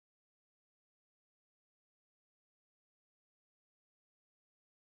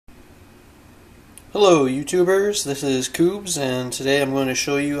Hello YouTubers, this is Koobs and today I'm going to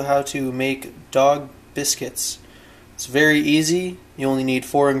show you how to make dog biscuits. It's very easy. You only need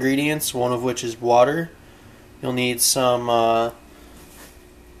 4 ingredients, one of which is water. You'll need some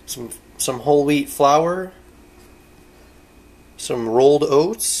whole wheat flour, some rolled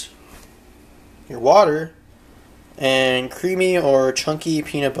oats, your water, and creamy or chunky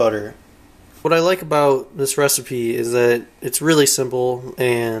peanut butter. What I like about this recipe is that it's really simple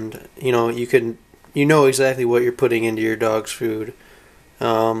and you know exactly what you're putting into your dog's food.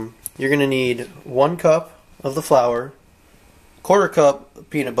 You're going to need 1 cup of the flour, 1/4 cup of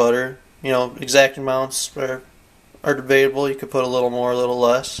peanut butter. Exact amounts are debatable. You could put a little more, a little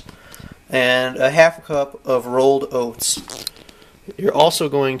less. And a 1/2 cup of rolled oats. You're also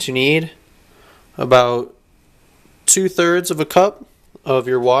going to need about 2/3 of a cup of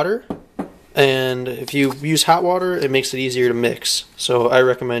your water. And if you use hot water, it makes it easier to mix. So I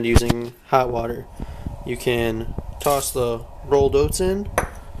recommend using hot water. You can toss the rolled oats in,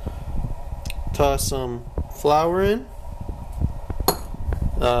 toss some flour in.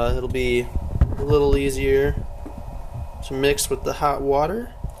 It'll be a little easier to mix with the hot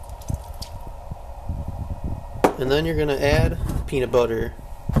water. And then you're going to add peanut butter.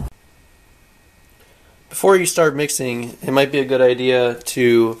 Before you start mixing, it might be a good idea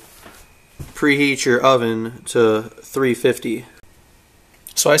to preheat your oven to 350.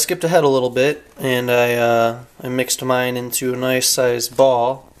 So I skipped ahead a little bit and I mixed mine into a nice sized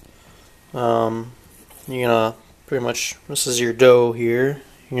ball. You're gonna pretty much, this is your dough here.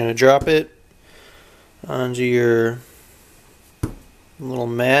 You're gonna drop it onto your little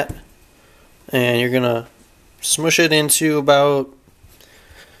mat and you're gonna smush it into about,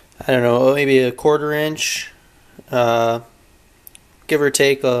 I don't know, maybe a 1/4 inch. Give or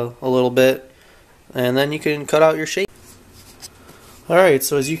take a little bit, and then you can cut out your shape. Alright,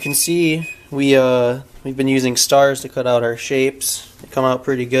 so as you can see, we've been using stars to cut out our shapes. They come out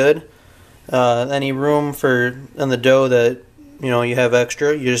pretty good. Any room in the dough that you have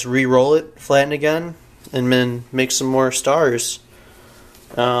extra, you just re-roll it, flatten again, and then make some more stars.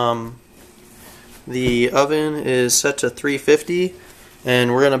 The oven is set to 350,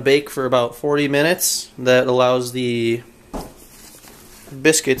 and we're going to bake for about 40 minutes. That allows the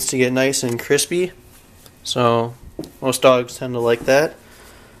biscuits to get nice and crispy, so most dogs tend to like that.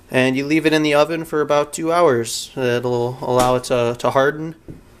 And you leave it in the oven for about 2 hours. It'll allow it to harden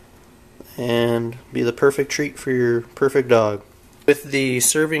and be the perfect treat for your perfect dog. With the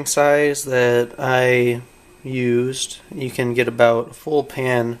serving size that I used, you can get about a full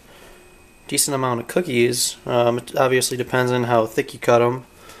pan, decent amount of cookies. It obviously depends on how thick you cut them,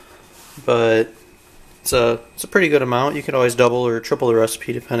 but it's a pretty good amount. You can always double or triple the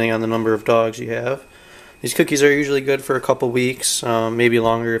recipe depending on the number of dogs you have. These cookies are usually good for a couple weeks, maybe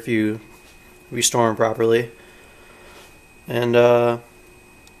longer if you store them properly. And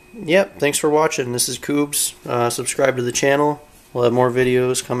yep, thanks for watching. This is Koobs. Subscribe to the channel. We'll have more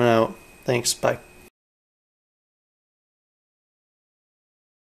videos coming out. Thanks, bye.